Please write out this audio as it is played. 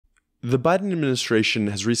The Biden administration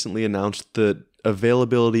has recently announced the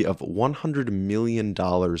availability of $100 million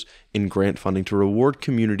in grant funding to reward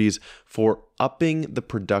communities for upping the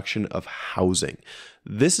production of housing.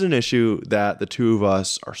 This is an issue that the two of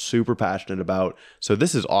us are super passionate about, so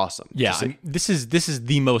this is awesome. Yeah, this is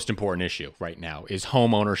the most important issue right now is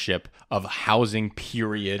home ownership of housing,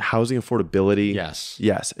 period. Housing affordability. Yes.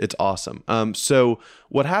 Yes, it's awesome. So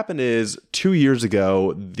what happened is 2 years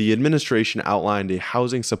ago, the administration outlined a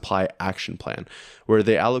housing supply action plan where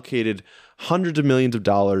they allocated hundreds of millions of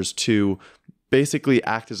dollars to basically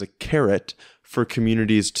act as a carrot for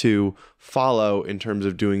communities to follow in terms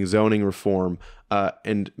of doing zoning reform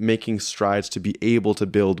and making strides to be able to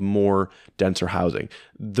build more denser housing.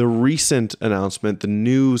 The recent announcement, the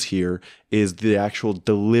news here, is the actual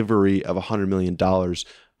delivery of $100 million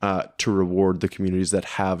to reward the communities that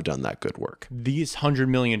have done that good work. These $100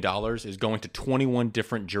 million is going to 21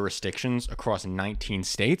 different jurisdictions across 19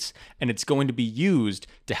 states, and it's going to be used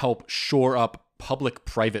to help shore up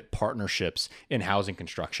public-private partnerships in housing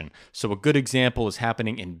construction. So a good example is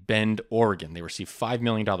happening in Bend, Oregon. They received a $5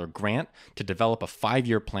 million grant to develop a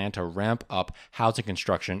 5-year plan to ramp up housing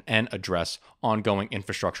construction and address ongoing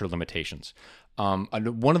infrastructure limitations.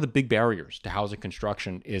 One of the big barriers to housing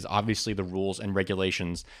construction is obviously the rules and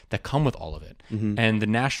regulations that come with all of it. Mm-hmm. And the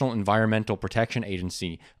National Environmental Protection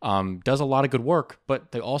Agency does a lot of good work,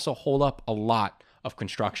 but they also hold up a lot of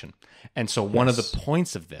construction. And so one of the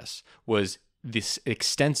points of this was this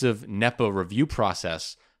extensive NEPA review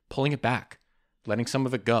process, pulling it back, letting some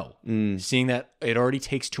of it go, seeing that it already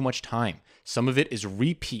takes too much time. Some of it is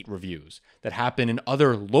repeat reviews that happen in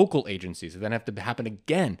other local agencies that then have to happen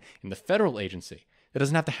again in the federal agency. That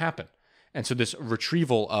doesn't have to happen. And so this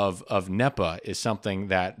retrieval of NEPA is something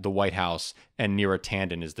that the White House and Neera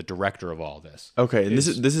Tanden is the director of all this. Okay, and this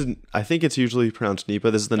is I think it's usually pronounced NEPA.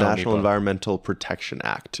 This is the National NEPA. Environmental Protection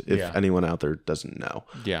Act, if anyone out there doesn't know.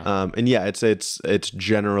 Yeah. And yeah, it's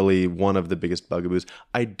generally one of the biggest bugaboos.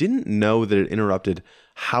 I didn't know that it interrupted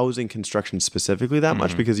housing construction specifically that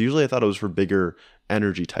much, because usually I thought it was for bigger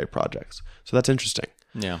energy type projects. So that's interesting.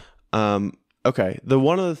 Yeah. Okay. The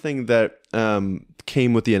one other thing that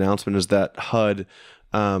came with the announcement is that HUD,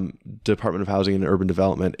 Department of Housing and Urban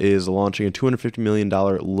Development, is launching a $250 million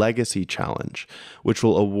legacy challenge, which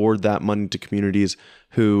will award that money to communities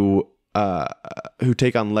who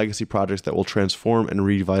take on legacy projects that will transform and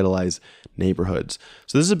revitalize neighborhoods.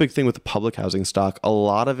 So this is a big thing with the public housing stock. A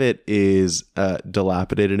lot of it is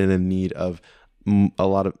dilapidated and in need of a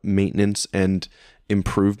lot of maintenance and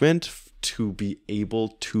improvement to be able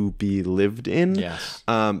to be lived in. Yes.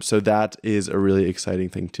 So that is a really exciting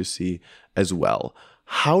thing to see as well.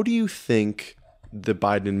 How do you think the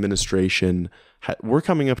Biden administration, we're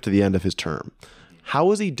coming up to the end of his term.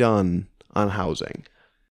 How has he done on housing?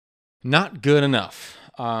 Not good enough.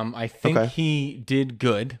 I think he did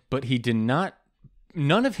good, but he did not.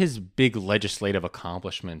 None of his big legislative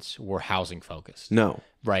accomplishments were housing focused. No.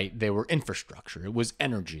 Right? They were infrastructure. It was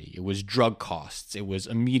energy. It was drug costs. It was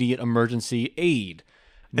immediate emergency aid.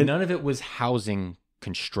 And none of it was housing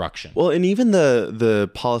construction. Well, and even the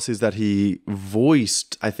policies that he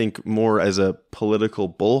voiced, I think more as a political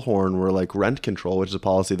bullhorn, were like rent control, which is a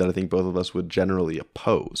policy that I think both of us would generally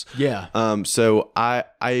oppose. Yeah. So I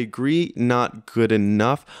agree, not good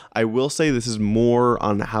enough. I will say this is more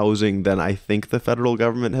on housing than I think the federal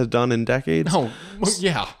government has done in decades. Oh,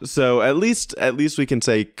 yeah. So at least we can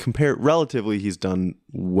say relatively he's done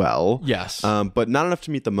well. Yes. But not enough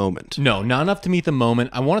to meet the moment. No, not enough to meet the moment.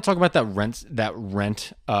 I want to talk about that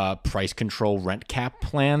rent price control rent cap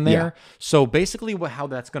plan there. Yeah. So basically how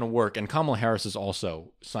that's going to work, and Kamala Harris has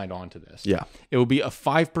also signed on to this. Yeah. It will be a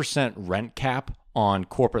 5% rent cap on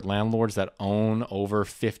corporate landlords that own over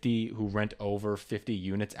 50, who rent over 50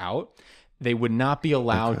 units out. They would not be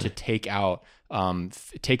allowed to take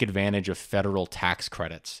advantage of federal tax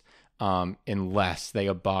credits unless they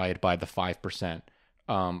abide by the 5%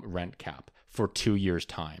 rent cap for 2 years'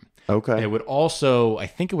 time. Okay. And I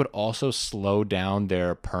think it would also slow down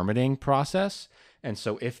their permitting process. And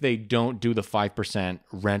so if they don't do the 5%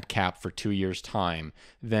 rent cap for 2 years' time,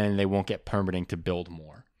 then they won't get permitting to build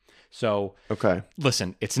more. So,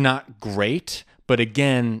 listen, it's not great, but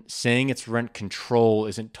again, saying it's rent control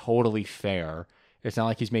isn't totally fair. It's not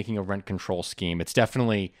like he's making a rent control scheme. It's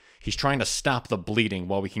definitely, he's trying to stop the bleeding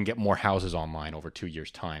while we can get more houses online over 2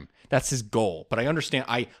 years' time. That's his goal. But I understand,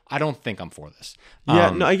 I don't think I'm for this.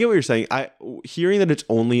 Yeah, no, I get what you're saying. Hearing that it's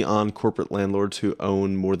only on corporate landlords who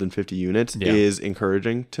own more than 50 units is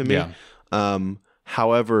encouraging to me. Yeah.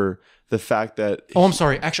 However, the fact that... Oh, I'm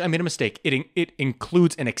sorry. Actually, I made a mistake. It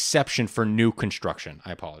includes an exception for new construction.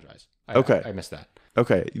 I apologize. I missed that.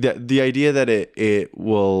 Okay. The idea that it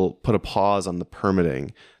will put a pause on the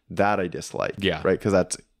permitting, that I dislike. Yeah. Right. Because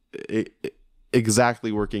that's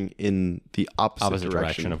exactly working in the opposite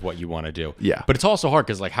direction of what you want to do. Yeah. But it's also hard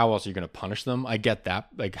because, like, how else are you going to punish them? I get that.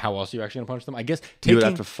 Like, how else are you actually going to punish them? I guess You would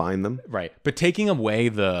have to fine them. Right. But taking away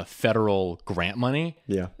the federal grant money,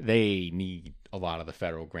 Yeah. they need a lot of the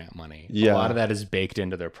federal grant money. Yeah. A lot of that is baked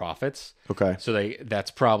into their profits. Okay. So that's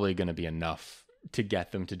probably going to be enough to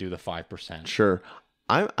get them to do the 5%. Sure.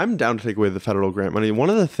 I'm down to take away the federal grant money. One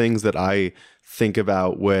of the things that I think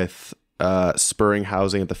about with spurring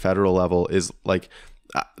housing at the federal level is like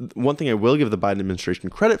one thing I will give the Biden administration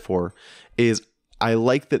credit for is I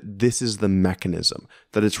like that this is the mechanism,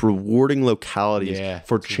 that it's rewarding localities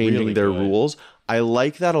for changing really their good. rules. I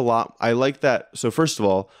like that a lot. I like that. So first of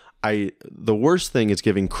all, the worst thing is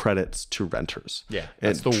giving credits to renters. Yeah,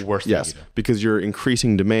 that's the worst thing. Yes, because you're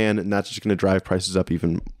increasing demand, and that's just going to drive prices up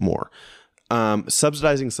even more.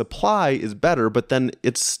 Subsidizing supply is better, but then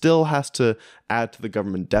it still has to add to the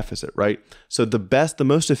government deficit, right? So the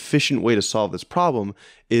most efficient way to solve this problem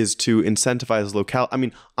is to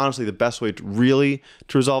incentivize honestly, the best way to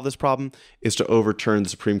resolve this problem is to overturn the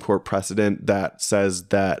Supreme Court precedent that says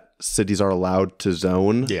that cities are allowed to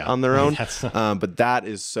zone on their own. But that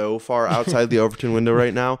is so far outside the Overton window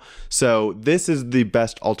right now. So this is the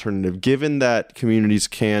best alternative. Given that communities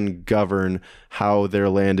can govern how their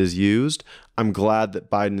land is used, I'm glad that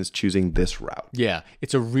Biden is choosing this route. Yeah,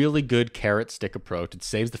 it's a really good carrot stick approach. It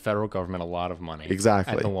saves the federal government a lot of money.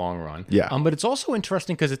 Exactly. At the long run. Yeah. But it's also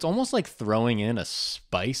interesting because it's almost like throwing in a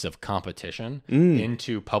spice of competition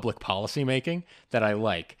into public policy making that I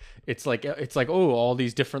like. It's like all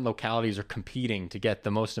these different localities are competing to get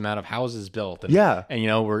the most amount of houses built. And,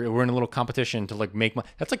 and we're in a little competition to like make money.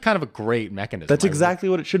 That's like kind of a great mechanism. That's exactly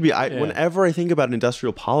what it should be. Whenever I think about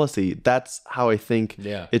industrial policy, that's how I think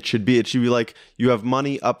it should be. It should be like you have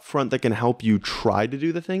money up front that can help you try to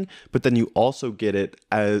do the thing, but then you also get it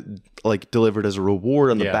as like delivered as a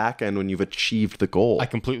reward on the back end when you've achieved the goal. I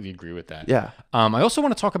completely agree with that. Yeah. I also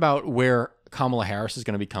want to talk about where Kamala Harris is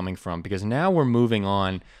going to be coming from, because now we're moving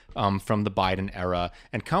on from the Biden era,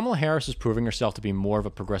 and Kamala Harris is proving herself to be more of a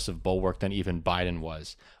progressive bulwark than even Biden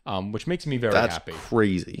was, which makes me very happy. That's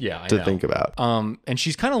crazy I know. think about. And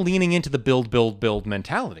she's kind of leaning into the build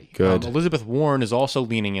mentality. Good. Elizabeth Warren is also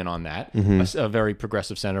leaning in on that, a very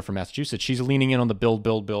progressive senator from Massachusetts. She's leaning in on the build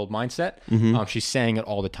mindset. She's saying it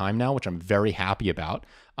all the time now, which I'm very happy about.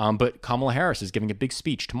 But Kamala Harris is giving a big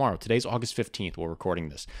speech tomorrow. Today's August 15th. We're recording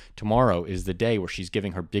this. Tomorrow is the day where she's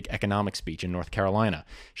giving her big economic speech in North Carolina.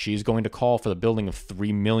 She's going to call for the building of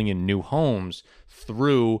 3 million new homes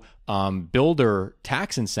through builder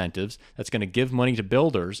tax incentives that's going to give money to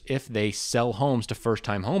builders if they sell homes to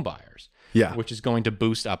first-time home buyers. Yeah. Which is going to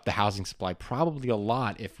boost up the housing supply probably a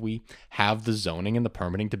lot if we have the zoning and the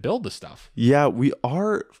permitting to build the stuff. Yeah, we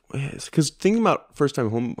are, because thinking about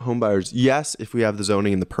first-time home buyers, yes, if we have the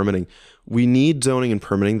zoning and the permitting, we need zoning and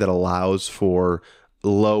permitting that allows for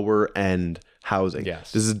lower-end housing.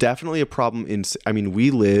 Yes. This is definitely a problem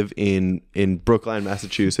we live in Brookline,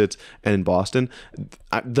 Massachusetts, and in Boston.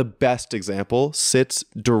 The best example sits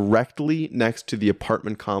directly next to the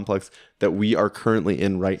apartment complex that we are currently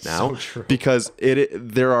in right now. So true. Because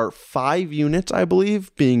there are 5 units, I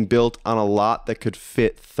believe, being built on a lot that could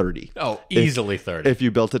fit 30. Oh, easily 30. If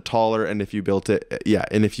you built it taller and if you built it,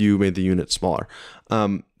 and if you made the unit smaller.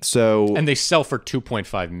 And they sell for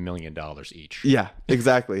 $2.5 million each. Yeah,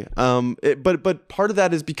 exactly. But part of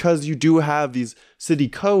that is because you do have these city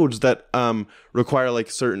codes that require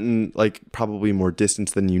like certain, like probably more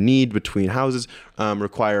distance than you need between houses,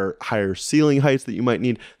 require higher ceiling heights that you might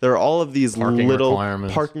need. There are all of these Parking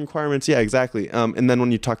requirements. Yeah, exactly. And then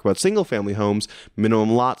when you talk about single family homes,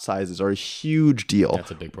 minimum lot sizes are a huge deal.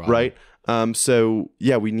 That's a big problem. Right?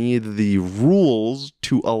 We need the rules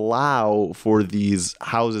to allow for these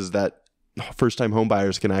houses that first-time home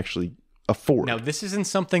buyers can actually afford. Now, this isn't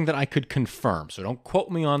something that I could confirm, so don't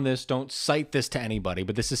quote me on this. Don't cite this to anybody,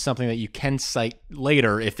 but this is something that you can cite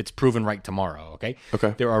later if it's proven right tomorrow, okay?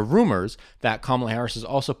 Okay. There are rumors that Kamala Harris is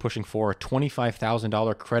also pushing for a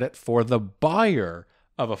 $25,000 credit for the buyer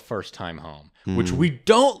of a first-time home, which we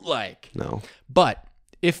don't like. No. But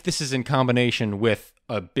if this is in combination with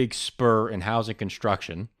a big spur in housing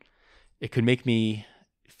construction, it could make me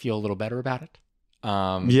feel a little better about it.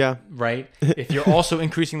 Right? If you're also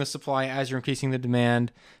increasing the supply as you're increasing the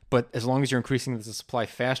demand, but as long as you're increasing the supply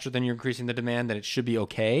faster than you're increasing the demand, then it should be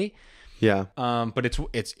okay. Yeah. But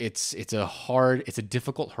it's a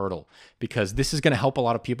difficult hurdle, because this is going to help a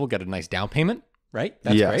lot of people get a nice down payment, right?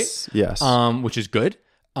 That's great. Yes. Which is good.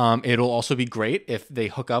 It'll also be great if they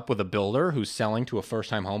hook up with a builder who's selling to a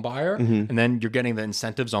first-time home buyer, and then you're getting the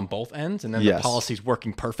incentives on both ends, and then the policy's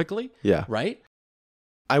working perfectly. Yeah. Right?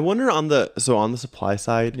 I wonder on the supply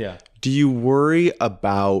side, Yeah. do you worry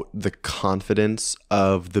about the confidence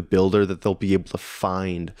of the builder that they'll be able to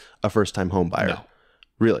find a first-time home buyer? No.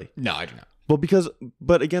 Really? No, I do not. Well,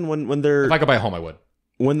 but again, when they're If I could buy a home, I would.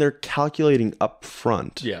 when they're calculating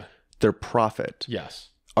upfront their profit, Yes.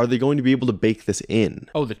 are they going to be able to bake this in?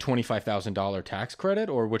 Oh, the $25,000 tax credit,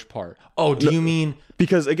 or which part? Oh, do you mean?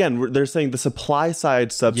 Because again, they're saying the supply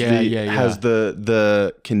side subsidy has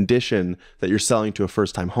the condition that you're selling to a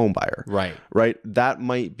first-time home buyer. Right. Right? That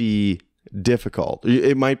might be difficult.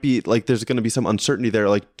 It might be like there's going to be some uncertainty there.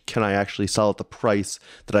 Like, can I actually sell at the price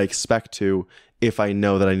that I expect to if I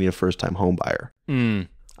know that I need a first-time home buyer?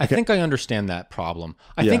 I think I understand that problem.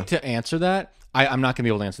 I think to answer that, I'm not going to be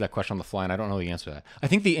able to answer that question on the fly, and I don't know the answer to that. I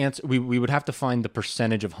think the answer, we would have to find the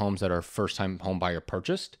percentage of homes that are first-time home buyer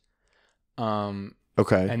purchased.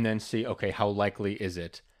 Okay. And then see, okay, how likely is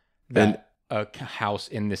it that a house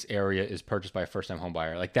in this area is purchased by a first-time home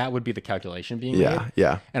buyer? Like, that would be the calculation being made.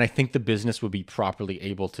 Yeah. And I think the business would be properly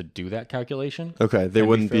able to do that calculation. Okay. They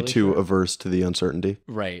wouldn't be too sure. averse to the uncertainty.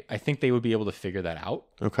 Right. I think they would be able to figure that out.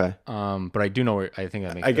 Okay. But I do know where I think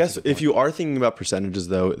that makes I guess if you are thinking about percentages,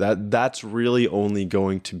 though, that's really only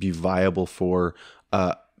going to be viable for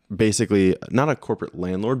basically not a corporate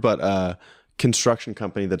landlord, but a construction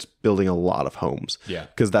company that's building a lot of homes. Yeah.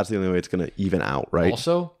 Because that's the only way it's going to even out, right?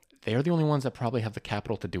 Also, they're the only ones that probably have the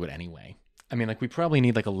capital to do it anyway. I mean, like, we probably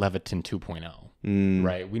need like a Leviton 2.0,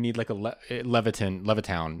 right? We need like a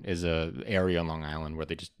Levittown is a area on Long Island where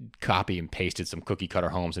they just copy and pasted some cookie cutter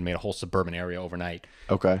homes and made a whole suburban area overnight.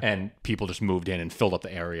 Okay. And people just moved in and filled up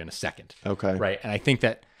the area in a second. Okay. Right. And I think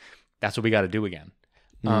that's what we got to do again.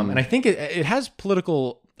 And I think it has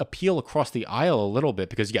political appeal across the aisle a little bit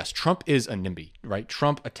because, yes, Trump is a NIMBY, right?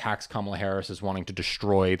 Trump attacks Kamala Harris as wanting to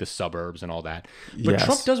destroy the suburbs and all that. But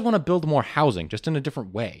Trump does want to build more housing, just in a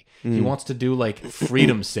different way. He wants to do like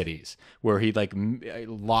freedom cities where he like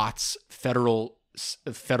lots federal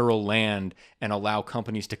land and allow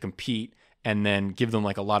companies to compete and then give them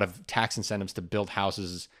like a lot of tax incentives to build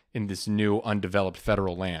houses in this new undeveloped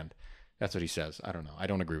federal land. That's what he says. I don't know. I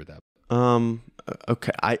don't agree with that.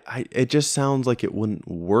 Okay. It just sounds like it wouldn't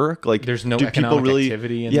work. Like, there's no do economic people really,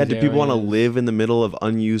 activity in do these people want to areas? live in the middle of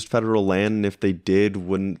unused federal land? And if they did,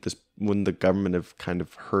 wouldn't the government have kind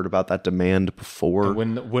of heard about that demand before?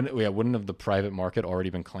 Wouldn't have the private market already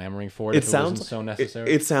been clamoring for it? If it wasn't so necessary.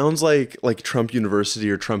 It sounds like Trump University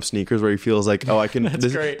or Trump sneakers, where he feels like, oh, I can.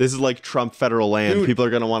 this is like Trump federal land. Dude. People are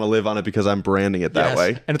gonna want to live on it because I'm branding it that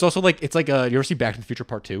way. And it's also like you ever see Back to the Future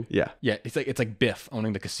Part 2? Yeah. Yeah. It's like Biff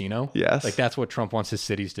owning the casino. Yes. Like, that's what Trump wants his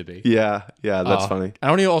cities to be. Yeah. That's funny. I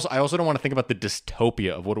also don't want to think about the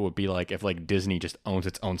dystopia of what it would be like if like Disney just owns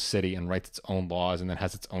its own city and writes its own laws and then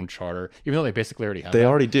has its own charter, even though they basically already have. They that.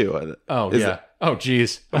 already do. Oh yeah. Oh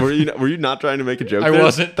geez. Were you not trying to make a joke? I there?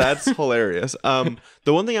 wasn't. That's hilarious. The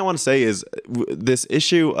one thing I want to say is this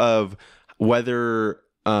issue of whether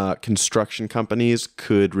construction companies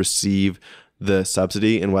could receive the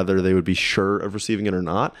subsidy and whether they would be sure of receiving it or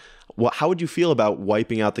not. Well, how would you feel about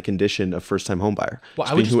wiping out the condition of first-time home buyer? Well,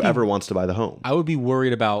 I would whoever wants to buy the home. I would be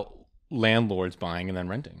worried about landlords buying and then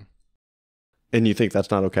renting. And you think that's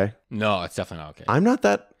not okay? No, it's definitely not okay.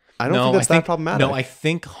 I don't think that's that problematic. No, I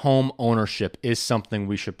think home ownership is something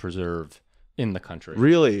we should preserve in the country.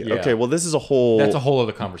 Really? Yeah. Okay, well, this is that's a whole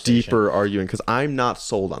other conversation. Deeper arguing, because I'm not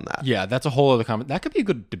sold on that. Yeah, that's a whole other conversation. That could be a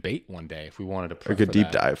good debate one day if we wanted to. A good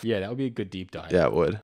deep dive. Yeah, that would be a good deep dive. Yeah, it would.